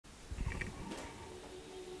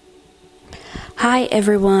Hi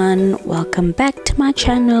everyone, welcome back to my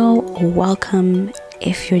channel, or welcome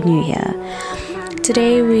if you're new here.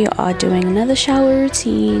 Today we are doing another shower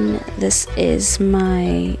routine. This is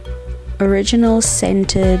my original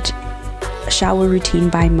scented shower routine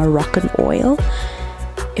by Moroccan Oil.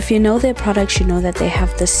 If you know their products, you know that they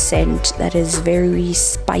have this scent that is very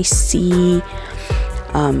spicy,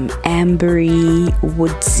 ambery,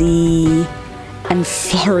 woodsy, and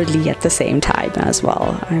florally at the same time as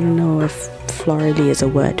well. I don't know if florally is a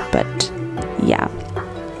word, but yeah.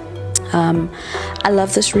 I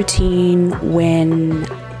love this routine when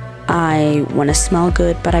I want to smell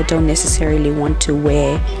good, but I don't necessarily want to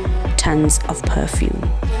wear tons of perfume.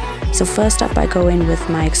 So first up, I go in with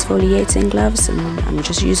my exfoliating gloves, and I'm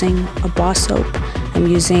just using a bar soap. I'm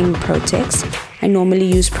using Protex. I normally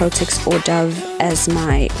use Protex or Dove as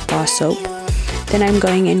my bar soap. Then I'm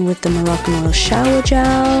going in with the Moroccan Oil shower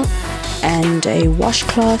gel and a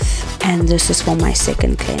washcloth, and this is for my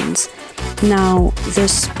second cleanse. Now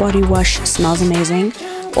this body wash smells amazing,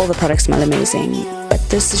 all the products smell amazing, but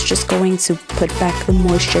this is just going to put back the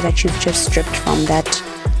moisture that you've just stripped from that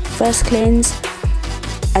first cleanse,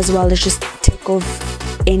 as well as just take off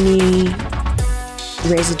any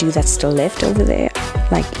residue that's still left over there,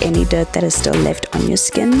 like any dirt that is still left on your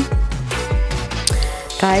skin.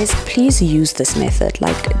 Guys, please use this method.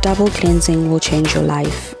 Like, double cleansing will change your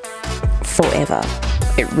life forever.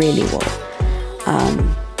 It really will.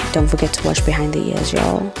 Don't forget to wash behind the ears,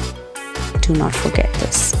 y'all. Do not forget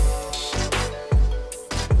this.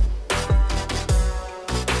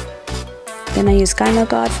 Then I use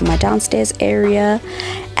GynoGuard for my downstairs area.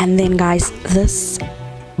 And then guys, this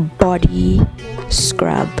body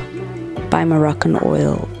scrub by Moroccan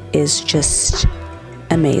Oil is just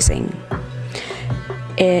amazing.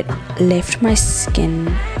 It left my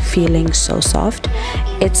skin feeling so soft.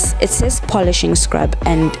 It says polishing scrub,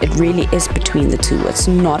 and it really is between the two. It's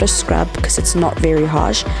not a scrub because it's not very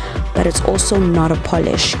harsh, but it's also not a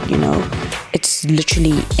polish, you know. It's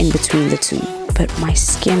literally in between the two. But my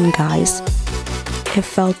skin, guys, it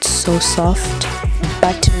felt so soft,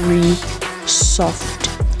 buttery, soft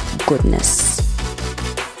goodness.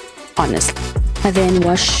 Honestly. I then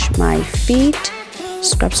wash my feet,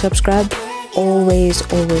 scrub. Always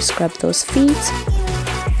scrub those feet.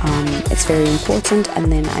 It's very important.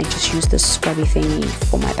 And then I just use this scrubby thingy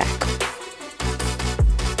for my back.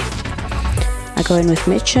 I go in with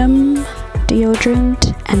Mitchum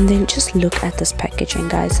deodorant, and then just look at this packaging,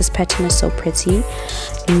 guys. This pattern is so pretty.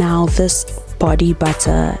 Now this body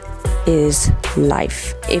butter is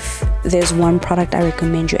life. If there's one product I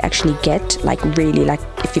recommend you actually get, like really, like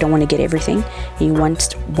if you don't want to get everything and you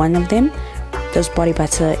want one of them, this body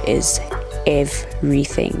butter is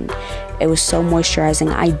everything. It was so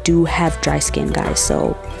moisturizing. I do have dry skin, guys,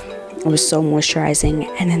 so it was so moisturizing,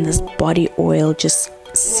 and then this body oil just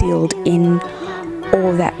sealed in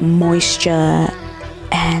all that moisture,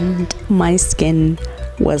 and my skin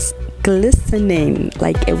was glistening.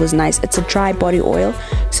 Like, it was nice. It's a dry body oil,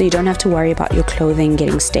 so you don't have to worry about your clothing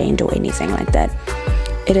getting stained or anything like that.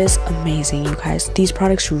 It is amazing, you guys. These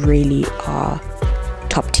products really are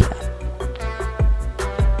top tier.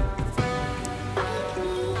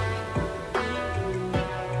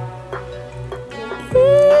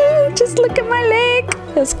 Just look at my leg.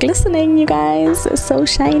 It's glistening, you guys. It's so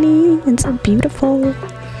shiny and so beautiful.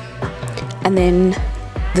 And then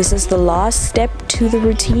this is the last step to the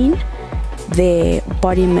routine. Their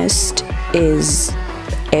body mist is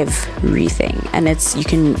everything, and you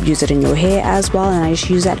can use it in your hair as well, and I just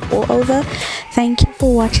use that all over. Thank you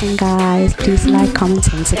for watching, guys. Please like,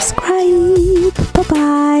 comment, and subscribe. Bye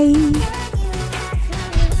bye.